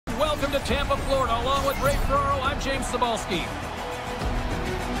Welcome to Tampa, Florida. Along with Ray Ferraro, I'm James Cybulski.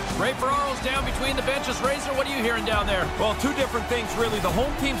 Ray Ferraro's down between the benches. Razor, what are you hearing down there? Well, two different things, really. The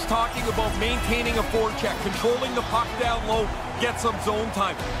home team's talking about maintaining a forecheck, controlling the puck down low, get some zone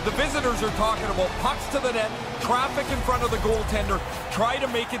time. The visitors are talking about pucks to the net, traffic in front of the goaltender, try to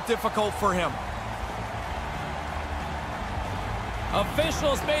make it difficult for him.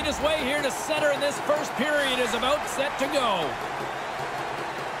 Officials made his way here to center, and this first period is about set to go.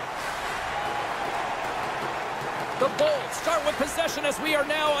 The Bolts start with possession as we are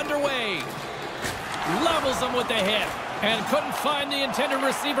now underway. Levels them with the hit, and couldn't find the intended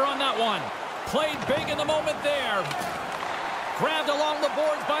receiver on that one. Played big in the moment there. Grabbed along the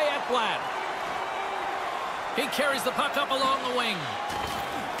boards by Ekblad. He carries the puck up along the wing.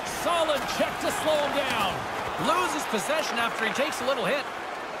 Solid check to slow him down. Loses possession after he takes a little hit.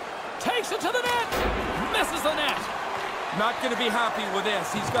 Takes it to the net. Misses the net. Not going to be happy with this.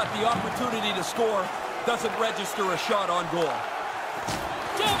 He's got the opportunity to score. Doesn't register a shot on goal.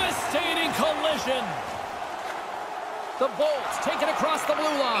 Devastating collision. The Bolts take it across the blue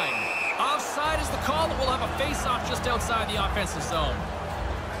line. Offside is the call, and we'll have a face-off just outside the offensive zone.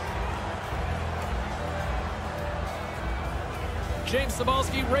 James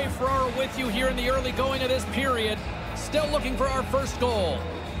Cybulski, Ray Ferraro with you here in the early going of this period. Still looking for our first goal.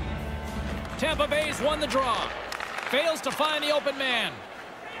 Tampa Bay's won the draw. Fails to find the open man.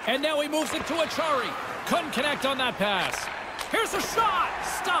 And now he moves it to Achari. Couldn't connect on that pass. Here's a shot!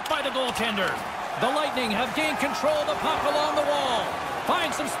 Stopped by the goaltender. The Lightning have gained control of the puck along the wall.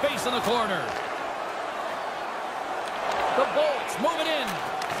 Find some space in the corner. The Bolts move it in.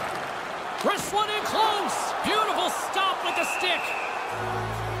 Wrestling in close. Beautiful stop with the stick.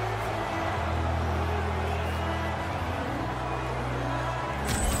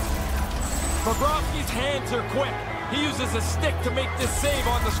 Bobrovsky's hands are quick. He uses a stick to make this save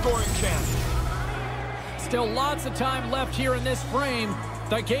on the scoring chance. Still lots of time left here in this frame.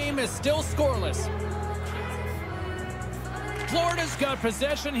 The game is still scoreless. Florida's got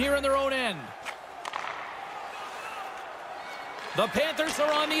possession here in their own end. The Panthers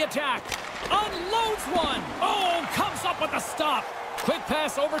are on the attack. Unloads one. Oh, comes up with a stop. Quick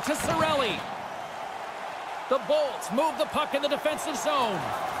pass over to Cirelli. The Bolts move the puck in the defensive zone.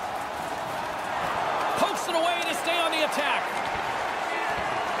 Pokes it away to stay on the attack.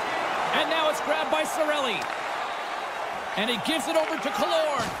 And now it's grabbed by Cirelli. And he gives it over to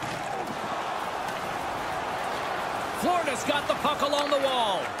Killorn. Florida's got the puck along the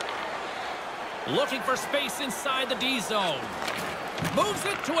wall. Looking for space inside the D zone. Moves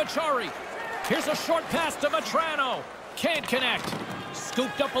it to Achari. Here's a short pass to Vatrano. Can't connect.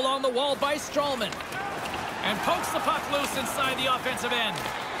 Scooped up along the wall by Stralman. And pokes the puck loose inside the offensive end.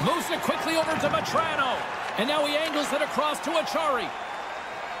 Moves it quickly over to Vatrano. And now he angles it across to Achari.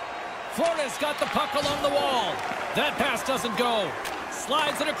 Florida's got the puck along the wall. That pass doesn't go.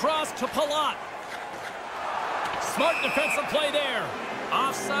 Slides it across to Palat. Smart defensive play there.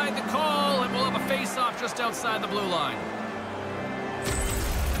 Offside the call, and we'll have a face-off just outside the blue line.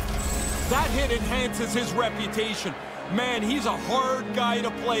 That hit enhances his reputation. Man, he's a hard guy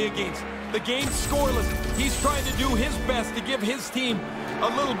to play against. The game's scoreless. He's trying to do his best to give his team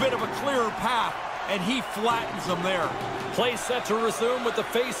a little bit of a clearer path, and he flattens them there. Play set to resume with the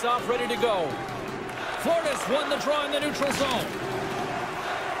face-off ready to go. Florida's won the draw in the neutral zone.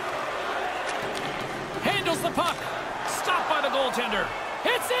 Handles the puck. Stopped by the goaltender.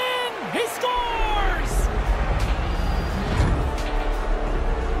 It's in! He scores!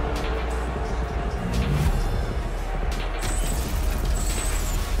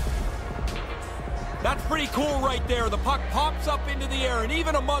 That's pretty cool right there. The puck pops up into the air, and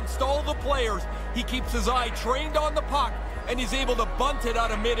even amongst all the players, he keeps his eye trained on the puck, and he's able to bunt it out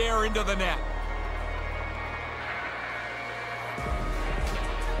of midair into the net.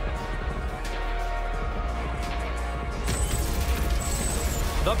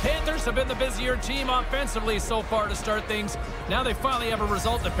 The Panthers have been the busier team offensively so far to start things. Now they finally have a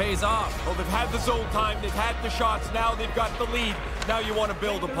result that pays off. Well, they've had the zone time, they've had the shots, now they've got the lead. Now you want to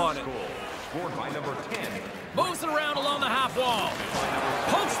build upon it. Scored by number 10. Moves it around along the half wall.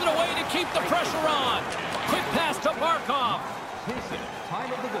 Pokes it away to keep the pressure on. Quick pass to Barkov.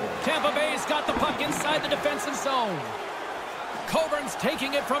 Time of the goal. Tampa Bay's got the puck inside the defensive zone. Coburn's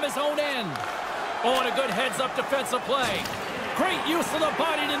taking it from his own end. Oh, and a good heads-up defensive play. Great use of the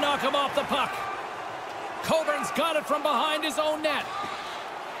body to knock him off the puck. Coburn's got it from behind his own net.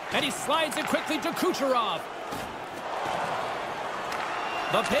 And he slides it quickly to Kucherov.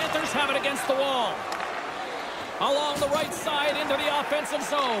 The Panthers have it against the wall. Along the right side into the offensive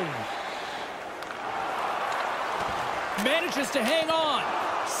zone. Manages to hang on.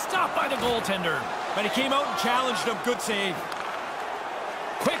 Stop Stopped by the goaltender. But he came out and challenged him. Good save.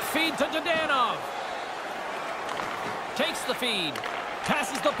 Quick feed to Dodanov. Takes the feed.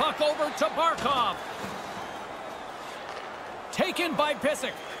 Passes the puck over to Barkov. Taken by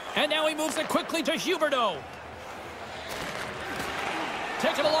Pysyk. And now he moves it quickly to Huberdeau.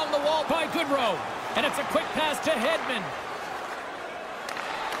 Taken along the wall by Goodrow. And it's a quick pass to Hedman.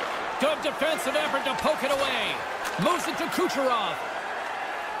 Good defensive effort to poke it away. Moves it to Kucherov.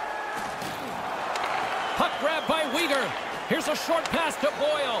 Puck grab by Weegar. Here's a short pass to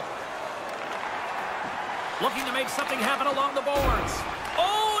Boyle. Looking to make something happen along the boards.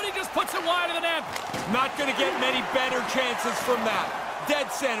 Oh, and he just puts it wide of the net. Not going to get many better chances from that.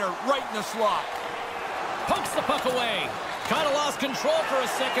 Dead center, right in the slot. Pokes the puck away. Kind of lost control for a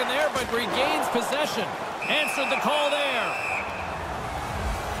second there, but regains possession. Answered the call there.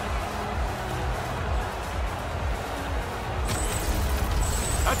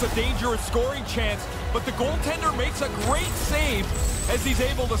 That's a dangerous scoring chance, but the goaltender makes a great save as he's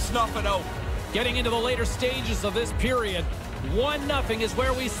able to snuff it out. Getting into the later stages of this period, 1-0 is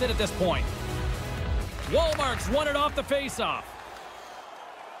where we sit at this point. Wallmark's won it off the faceoff.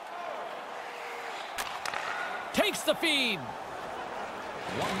 Takes the feed.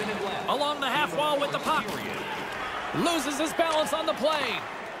 1 minute left. Along the half wall with the puck. Loses his balance on the play.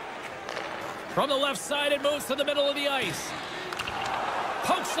 From the left side, it moves to the middle of the ice.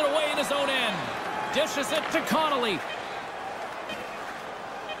 Pokes it away in his own end. Dishes it to Connolly.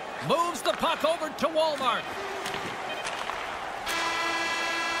 Moves the puck over to Wallmark.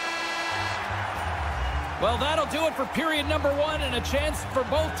 Well, that'll do it for period number 1 and a chance for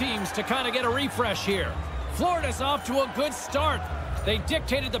both teams to kind of get a refresh here. Florida's off to a good start. They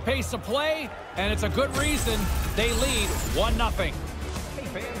dictated the pace of play, and it's a good reason they lead 1-0.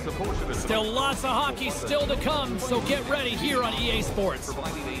 Still lots of hockey still to come, so get ready here on EA Sports.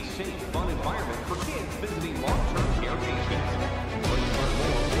 Providing a safe, fun environment for kids visiting long-term care patients.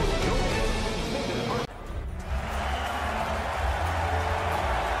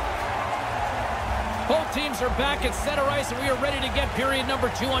 Both teams are back at center ice, and we are ready to get period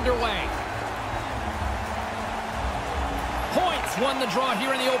number 2 underway. Points won the draw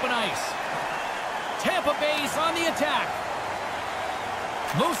here in the open ice. Tampa Bay's on the attack.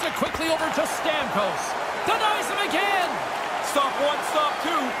 Moves it quickly over to Stamkos. Denies him again. Stop one, stop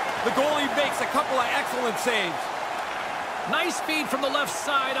two. The goalie makes a couple of excellent saves. Nice feed from the left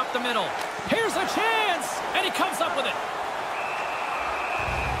side up the middle. Here's a chance, and he comes up with it.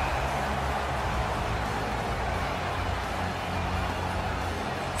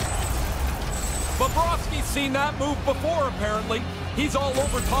 Bobrovsky's seen that move before, apparently. He's all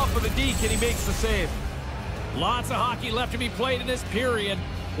over top of the deke, and he makes the save. Lots of hockey left to be played in this period.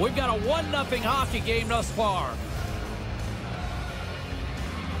 We've got a 1-0 hockey game thus far.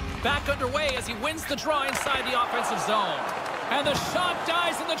 Back underway as he wins the draw inside the offensive zone. And the shot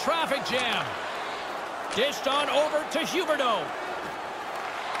dies in the traffic jam. Dished on over to Huberdeau.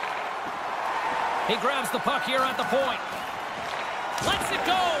 He grabs the puck here at the point. Lets it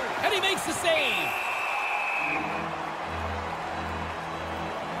go, and he makes the save.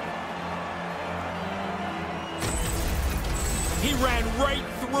 He ran right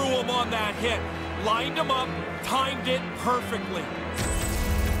through him on that hit. Lined him up, timed it perfectly.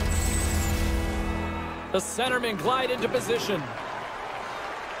 The centermen glide into position.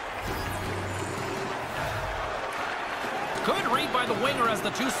 Good read by the winger as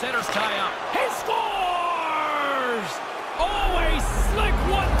the two centers tie up. He scores! Oh, a slick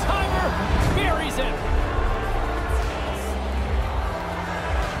one-timer! Buries it.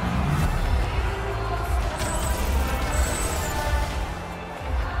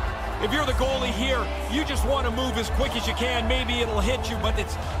 If you're the goalie here, you just want to move as quick as you can. Maybe it'll hit you, but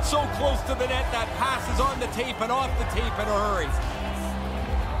it's so close to the net that pass is on the tape and off the tape in a hurry.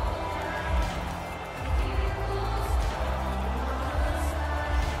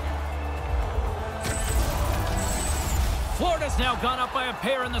 Florida's now gone up by a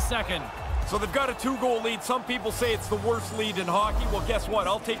pair in the second. So they've got a 2-goal lead. Some people say it's the worst lead in hockey. Well, guess what?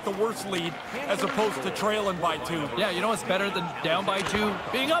 I'll take the worst lead as opposed to trailing by 2. Yeah, you know what's better than down by 2?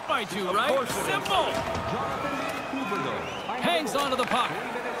 Being up by 2, right? Of course it is. Simple. Hangs onto the puck. 3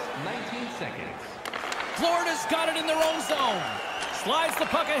 minutes, 19 seconds. Florida's got it in their own zone. Slides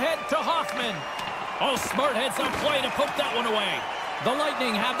the puck ahead to Hoffman. Oh, smart heads-up play to poke that one away. The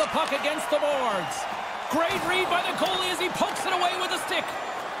Lightning have the puck against the boards. Great read by the goalie as he pokes it away with a stick.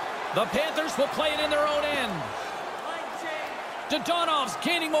 The Panthers will play it in their own end. Dodanov's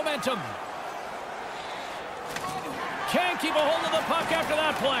gaining momentum. Can't keep a hold of the puck after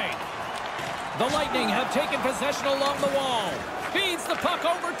that play. The Lightning have taken possession along the wall. Feeds the puck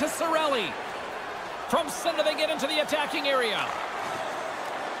over to Cirelli. From center, they get into the attacking area.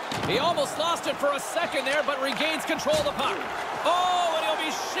 He almost lost it for a second there, but regains control of the puck. Oh, and he'll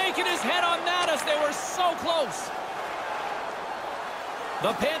be shaking his head on that as they were so close.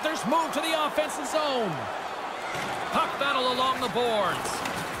 The Panthers move to the offensive zone. Puck battle along the boards.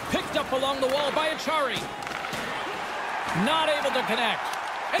 Picked up along the wall by Achari. Not able to connect.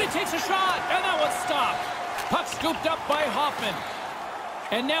 And he takes a shot, and that one's stopped. Puck scooped up by Hoffman.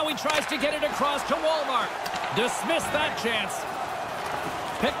 And now he tries to get it across to Walmart. Dismissed that chance.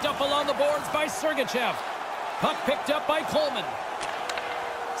 Picked up along the boards by Sergachev. Puck picked up by Coleman.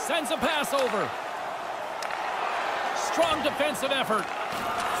 Sends a pass over. Strong defensive effort.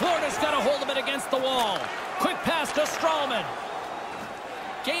 Florida's got a hold of it against the wall. Quick pass to Stralman.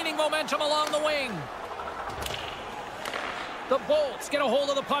 Gaining momentum along the wing. The Bolts get a hold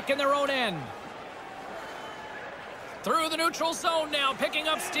of the puck in their own end. Through the neutral zone now, picking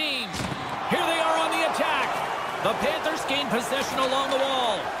up steam. Here they are on the attack. The Panthers gain possession along the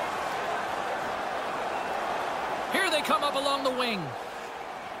wall. Here they come up along the wing.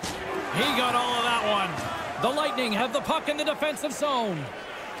 He got all of that one. The Lightning have the puck in the defensive zone.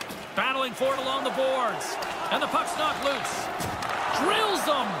 Battling for it along the boards. And the puck's knocked loose. Drills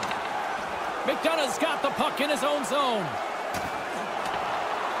them. McDonough's got the puck in his own zone.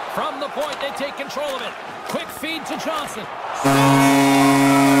 From the point, they take control of it. Quick feed to Johnson.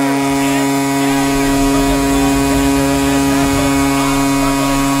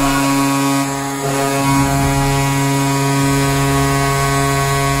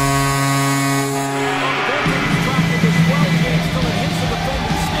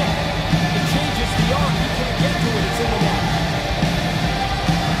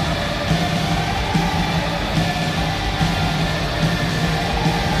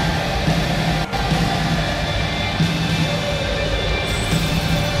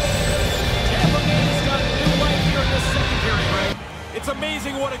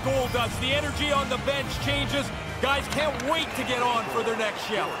 What a goal does. The energy on the bench changes. Guys can't wait to get on for their next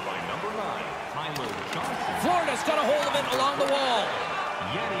shift. By number 9, Johnson. Florida's got a hold of it along the wall.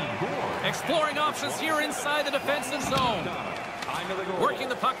 Exploring options here inside the defensive zone. Working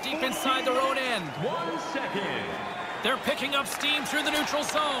the puck deep inside their own end. 1 second. They're picking up steam through the neutral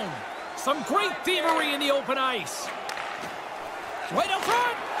zone. Some great thievery in the open ice. Right up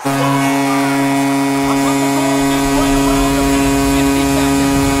front.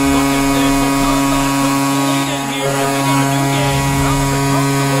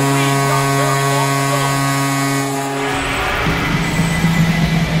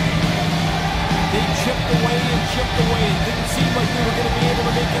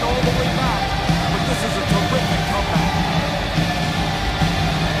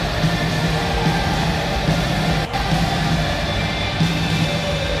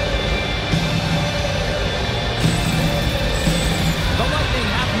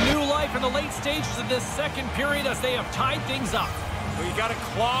 Stages of this second period as they have tied things up. Well, you got to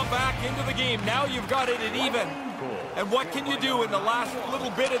claw back into the game. Now you've got it at even. And what can you do in the last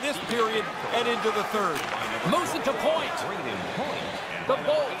little bit of this period and into the third? Moves it to point. The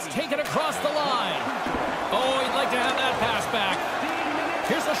Bolts take it across the line. Oh, he'd like to have that pass back.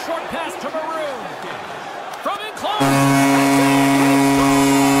 Here's a short pass to Maroon. From in close.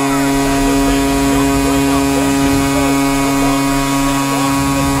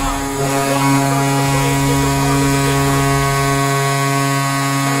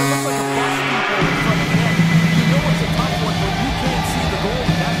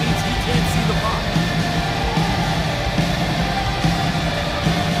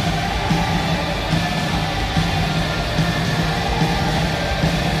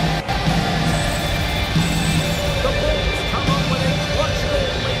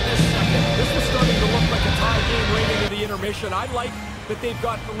 I like that they've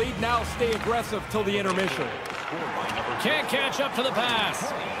got the lead now. Stay aggressive till the intermission. Can't catch up to the pass.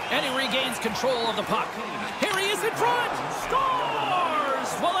 And he regains control of the puck. Here he is in front. Scores!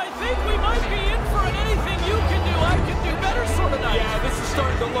 Well, I think we might be in for an anything you can do, I can do better sort of night. Yeah, this is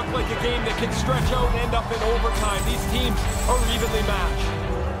starting to look like a game that can stretch out and end up in overtime. These teams are evenly matched.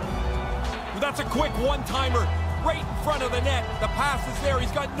 That's a quick one-timer right in front of the net. The pass is there.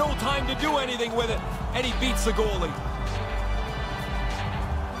 He's got no time to do anything with it. And he beats the goalie.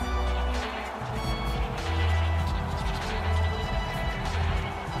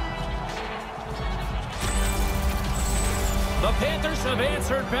 The Panthers have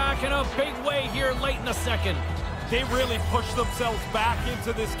answered back in a big way here late in the second. They really pushed themselves back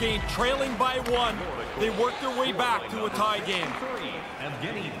into this game, trailing by 1. They worked their way back to a tie game.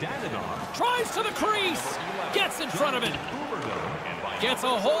 Tries to the crease. Gets in front of it. Gets a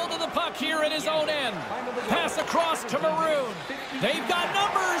hold of the puck here in his own end. Pass across to Maroon. They've got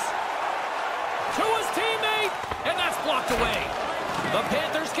numbers. To his teammate. And that's blocked away. The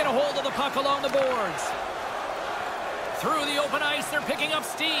Panthers get a hold of the puck along the boards. Through the open ice, they're picking up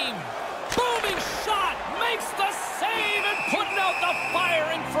steam. Booming shot. Makes the save and putting out the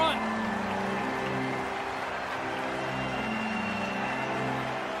fire in front.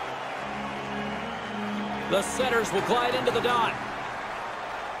 The Setters will glide into the dot.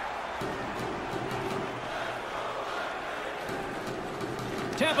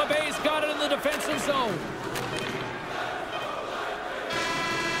 Tampa Bay's got it in the defensive zone.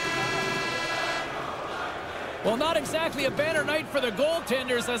 Well, not exactly a banner night for the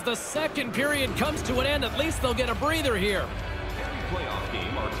goaltenders as the second period comes to an end. At least they'll get a breather here. Every playoff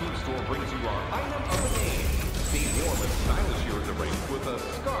game, our team store brings you our item of the game. Stay warm and stylish here at the rink with a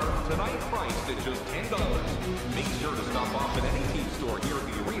scarf tonight priced at just $10. Make sure to stop off at any team store here at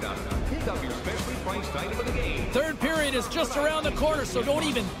the arena. Pick up your specially priced item of the game. Third period is just around the corner, so don't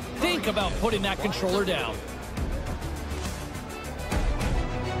even think about putting that controller down.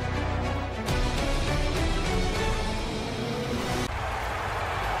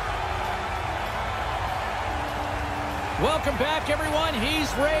 Welcome back, everyone. He's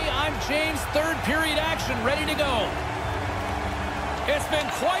Ray. I'm James. Third period action ready to go. It's been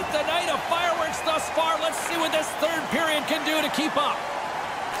quite the night of fireworks thus far. Let's see what this third period can do to keep up.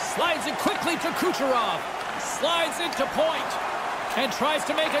 Slides it quickly to Kucherov. Slides into point. And tries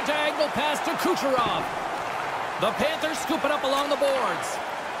to make a diagonal pass to Kucherov. The Panthers scoop it up along the boards.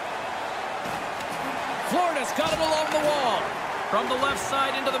 Florida's got it along the wall. From the left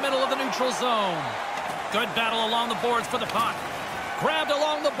side into the middle of the neutral zone. Good battle along the boards for the puck. Grabbed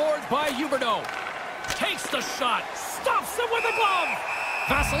along the boards by Huberdeau. Takes the shot. Stops him with a glove.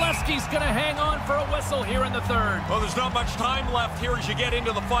 Vasilevsky's going to hang on for a whistle here in the third. Well, there's not much time left here as you get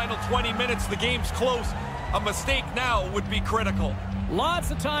into the final 20 minutes. The game's close. A mistake now would be critical. Lots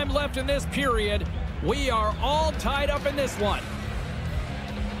of time left in this period. We are all tied up in this one.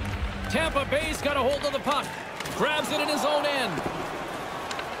 Tampa Bay's got a hold of the puck. Grabs it in his own end.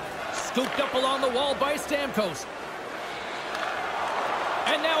 Scooped up along the wall by Stamkos.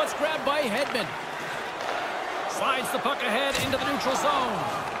 And now it's grabbed by Hedman. Slides the puck ahead into the neutral zone.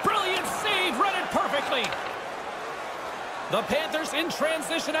 Brilliant save, read it perfectly. The Panthers in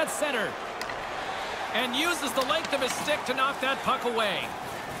transition at center. And uses the length of his stick to knock that puck away.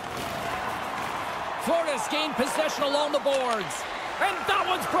 Florida's gained possession along the boards. And that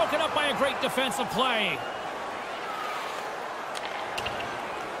one's broken up by a great defensive play.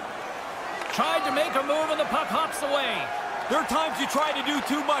 Tried to make a move and the puck hops away. There are times you try to do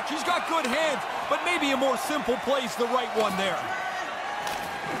too much. He's got good hands, but maybe a more simple play's the right one there.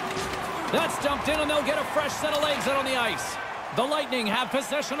 That's dumped in and they'll get a fresh set of legs out on the ice. The Lightning have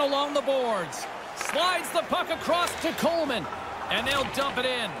possession along the boards. Slides the puck across to Coleman, and they'll dump it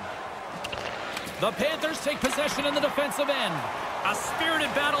in. The Panthers take possession in the defensive end. A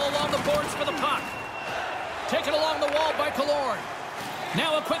spirited battle along the boards for the puck. Taken along the wall by Killorn.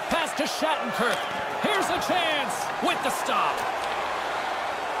 Now a quick pass to Shattenkirk. Here's a chance with the stop.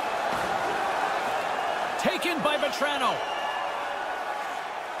 Taken by Vetrano.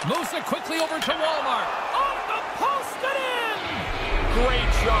 Moves it quickly over to Walmart. Off the post and in!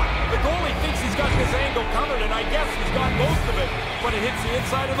 Great shot. The goalie thinks he's got this angle covered, and I guess he's got most of it. But it hits the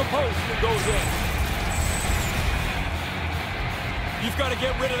inside of the post and goes in. You've got to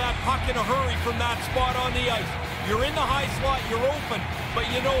get rid of that puck in a hurry from that spot on the ice. You're in the high slot, you're open, but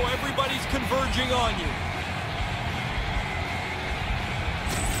you know everybody's converging on you.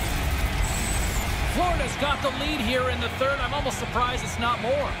 Florida's got the lead here in the third. I'm almost surprised it's not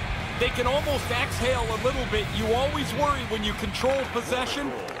more. They can almost exhale a little bit. You always worry when you control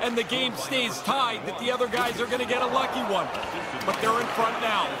possession and the game stays tied that the other guys are going to get a lucky one. But they're in front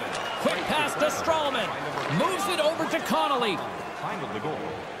now. Quick pass to Stralman. Moves it over to Connolly.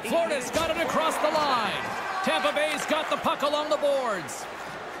 Florida's got it across the line. Tampa Bay's got the puck along the boards.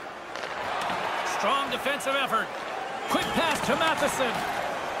 Strong defensive effort. Quick pass to Matheson.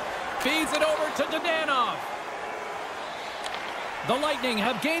 Feeds it over to Dadonov. The Lightning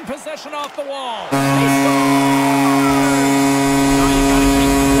have gained possession off the wall. He scores! Now you got to keep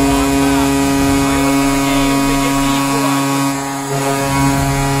the ball back. Trailing in the game, they get the equalizer.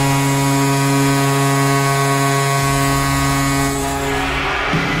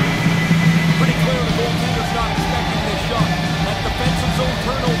 Pretty clear the goaltender's not expecting this shot. That defensive zone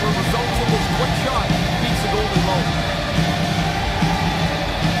turnover results in this quick shot. Beats the goalie low.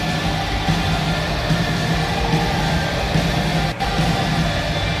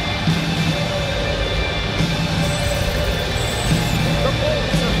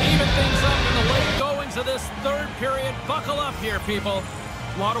 Buckle up here, people.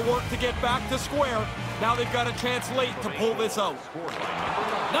 A lot of work to get back to square. Now they've got a chance late to pull this out.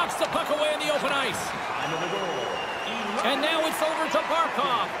 Knocks the puck away in the open ice. And now it's over to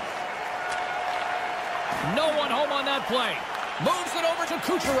Barkov. No one home on that play. Moves it over to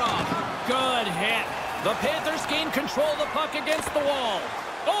Kucherov. Good hit. The Panthers gain control of the puck against the wall.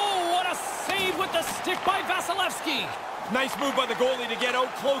 Oh, what a save with the stick by Vasilevsky. Nice move by the goalie to get out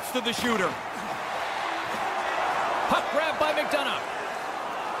close to the shooter. Puck grabbed by McDonough.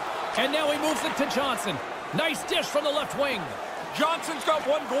 And now he moves it to Johnson. Nice dish from the left wing. Johnson's got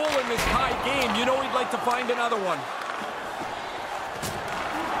one goal in this tie game. You know he'd like to find another one.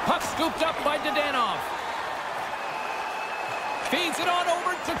 Puck scooped up by Dadonov. Feeds it on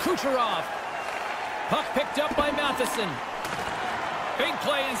over to Kucherov. Puck picked up by Matheson. Big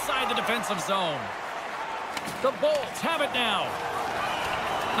play inside the defensive zone. The Bolts have it now.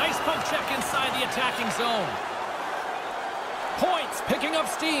 Nice poke check inside the attacking zone. Points picking up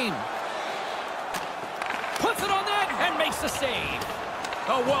steam. Puts it on net and makes the save.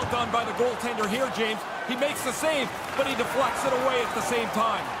 Oh, well done by the goaltender here, James. He makes the save, but he deflects it away at the same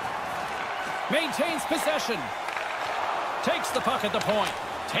time. Maintains possession. Takes the puck at the point.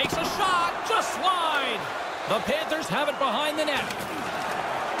 Takes a shot, just wide. The Panthers have it behind the net.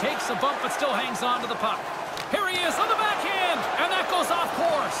 Takes a bump, but still hangs on to the puck. Here he is on the backhand, and that goes off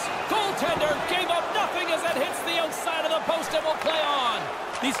course. Goaltender gave up nothing as it hits the outside of the post and will play on.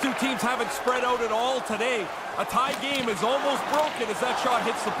 These two teams haven't spread out at all today. A tie game is almost broken as that shot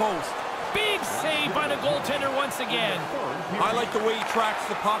hits the post. Big save by the goaltender once again. I like the way he tracks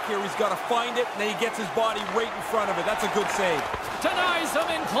the puck here. He's got to find it, and then he gets his body right in front of it. That's a good save. Denies him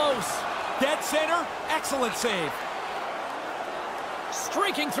in close. Dead center, excellent save.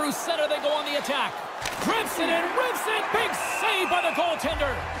 Streaking through center, they go on the attack. Grips it and rips it. Big save by the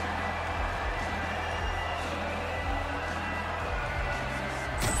goaltender.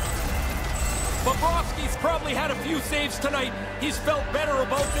 Bobrovsky's probably had a few saves tonight. He's felt better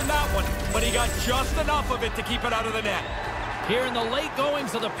about than that one, but he got just enough of it to keep it out of the net. Here in the late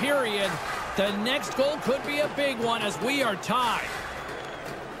goings of the period, the next goal could be a big one as we are tied.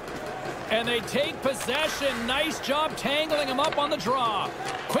 And they take possession. Nice job tangling him up on the draw.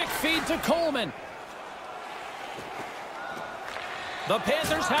 Quick feed to Coleman. The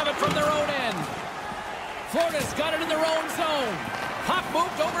Panthers have it from their own end. Florida's got it in their own zone. Puck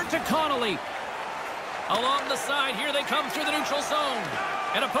moved over to Connolly. Along the side, here they come through the neutral zone.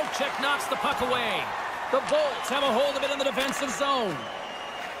 And a poke check knocks the puck away. The Bolts have a hold of it in the defensive zone.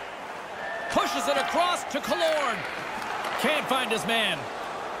 Pushes it across to Killorn. Can't find his man.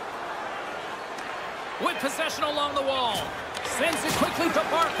 With possession along the wall. Sends it quickly to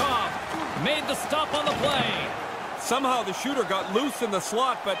Barkov. Made the stop on the play. Somehow the shooter got loose in the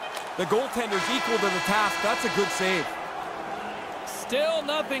slot, but the goaltender's equal to the task. That's a good save. Still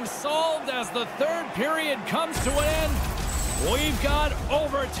nothing solved as the third period comes to an end. We've got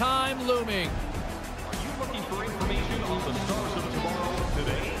overtime looming. Are you looking for information on the stars of tomorrow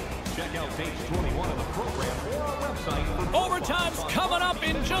today? Check out page 21 of the program or our website. Overtime's coming up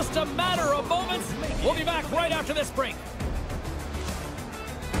in just a matter of moments. We'll be back right after this break.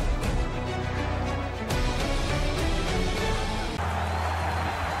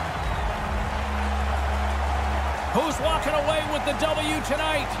 Who's walking away with the W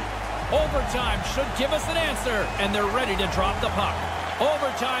tonight? Overtime should give us an answer, and they're ready to drop the puck.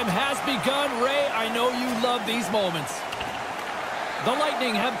 Overtime has begun. Ray, I know you love these moments. The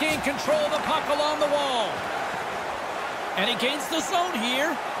Lightning have gained control of the puck along the wall. And he gains the zone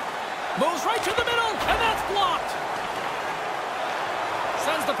here. Moves right to the middle, and that's blocked.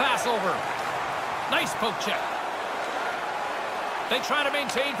 Sends the pass over. Nice poke check. They try to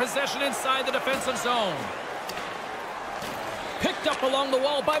maintain possession inside the defensive zone. Picked up along the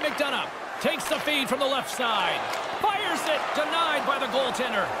wall by McDonough. Takes the feed from the left side. Fires it. Denied by the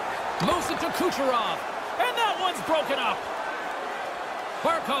goaltender. Moves it to Kucherov. And that one's broken up.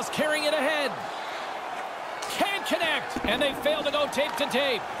 Barkov's carrying it ahead. Can't connect. And they fail to go tape to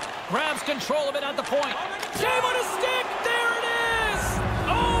tape. Grabs control of it at the point. Save on a stick. There it is.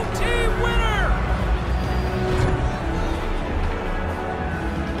 OT winner.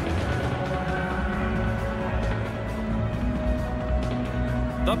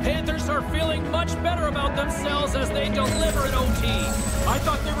 The Panthers are feeling much better about themselves as they deliver an OT. I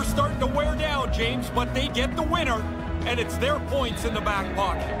thought they were starting to wear down, James, but they get the winner, and it's their points in the back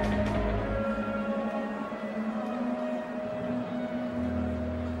pocket.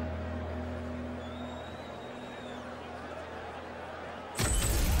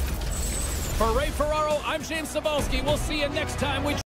 For Ray Ferraro, I'm James Cebulski. We'll see you next time we